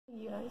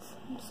Hey guys,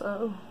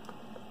 so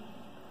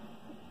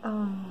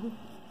the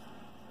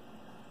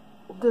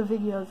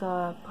videos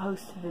I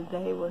posted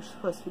today were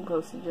supposed to be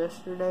posted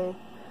yesterday,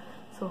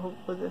 so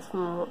hopefully this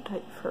one won't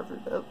take forever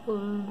to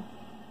upload.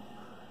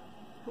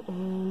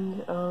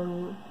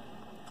 And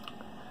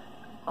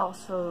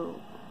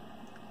also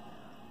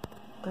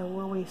there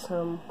will be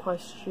some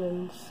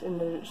questions in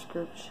the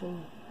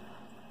description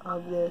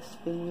of this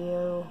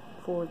video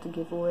for the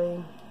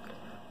giveaway.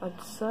 I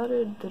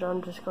decided that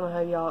I'm just gonna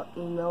have y'all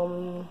email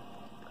me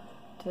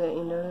to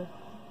enter,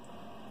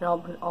 and I'll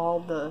put all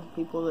the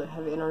people that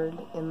have entered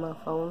in my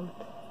phone,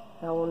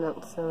 and I will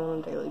announce them on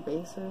a daily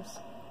basis.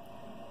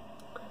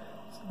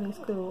 So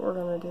basically what we're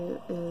gonna do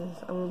is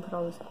I'm gonna put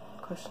all these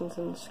questions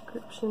in the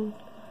description,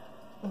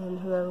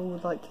 and whoever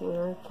would like to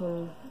enter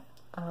can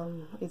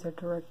either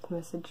direct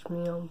message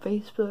me on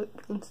Facebook,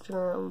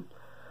 Instagram,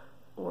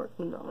 or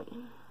email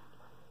me.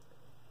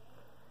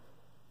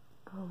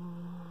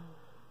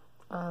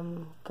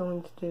 I'm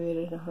going to do it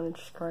at 100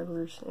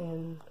 subscribers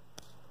and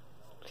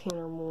 10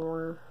 or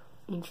more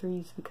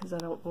entries, because I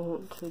don't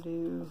want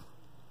to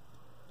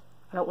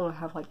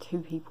have like 2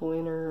 people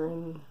enter,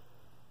 and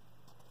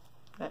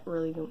that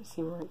really don't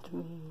seem right to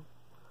me.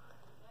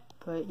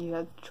 But you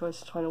have the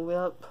choice between a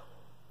whip,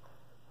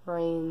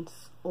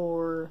 reins,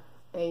 or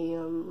a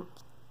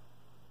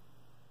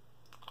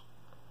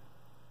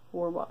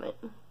war bonnet.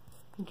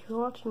 Thank you for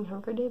watching. Have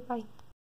a great day. Bye.